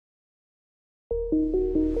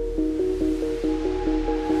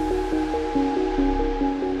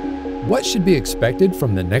What should be expected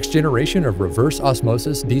from the next generation of reverse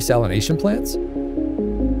osmosis desalination plants?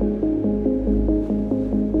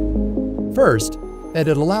 First, that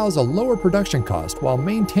it allows a lower production cost while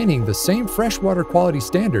maintaining the same freshwater quality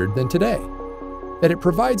standard than today. That it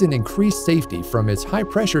provides an increased safety from its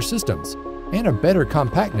high-pressure systems and a better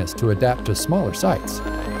compactness to adapt to smaller sites.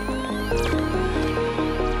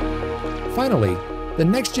 Finally, the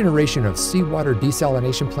next generation of seawater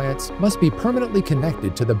desalination plants must be permanently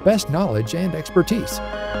connected to the best knowledge and expertise.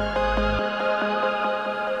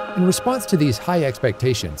 In response to these high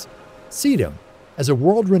expectations, SIDEM, as a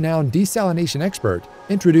world-renowned desalination expert,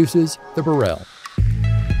 introduces the Barrel.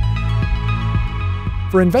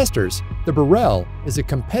 For investors, the Barrel is a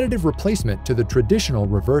competitive replacement to the traditional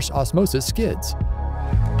reverse osmosis skids.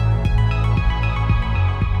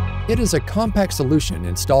 It is a compact solution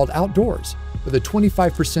installed outdoors with a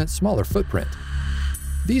 25% smaller footprint.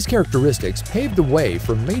 These characteristics paved the way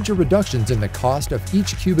for major reductions in the cost of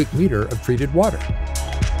each cubic meter of treated water.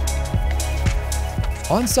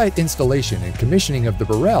 On-site installation and commissioning of the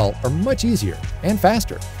Barrel are much easier and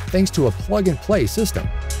faster thanks to a plug-and-play system.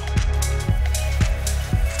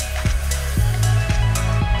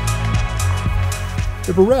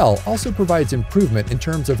 The Barrel also provides improvement in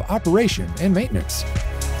terms of operation and maintenance.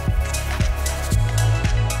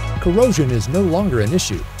 Corrosion is no longer an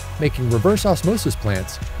issue, making reverse osmosis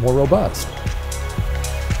plants more robust.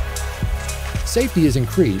 Safety is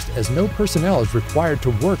increased as no personnel is required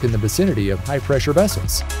to work in the vicinity of high-pressure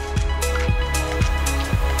vessels.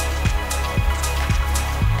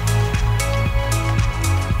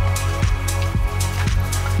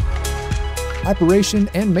 Operation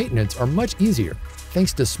and maintenance are much easier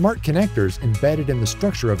thanks to smart connectors embedded in the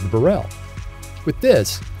structure of the Barrel. With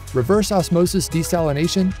this, reverse osmosis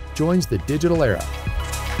desalination joins the digital era.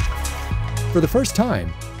 For the first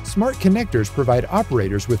time, smart connectors provide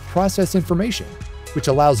operators with process information, which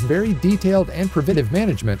allows very detailed and preventive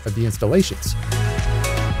management of the installations.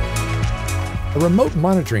 A remote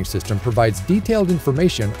monitoring system provides detailed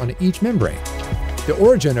information on each membrane. The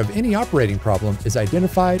origin of any operating problem is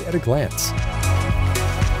identified at a glance.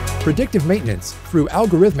 Predictive maintenance through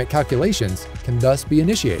algorithmic calculations can thus be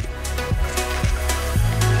initiated.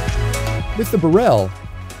 With the Barrel,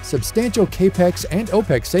 substantial CAPEX and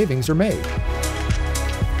OPEX savings are made.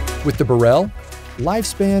 With the Barrel,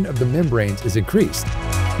 lifespan of the membranes is increased.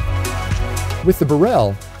 With the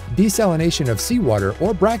Barrel, desalination of seawater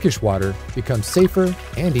or brackish water becomes safer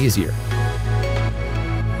and easier.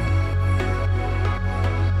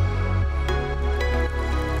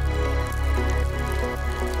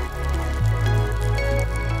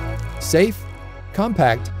 Safe,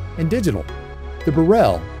 compact, and digital, the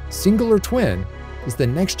Barrel, single or twin, is the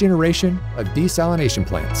next generation of desalination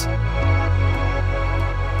plants.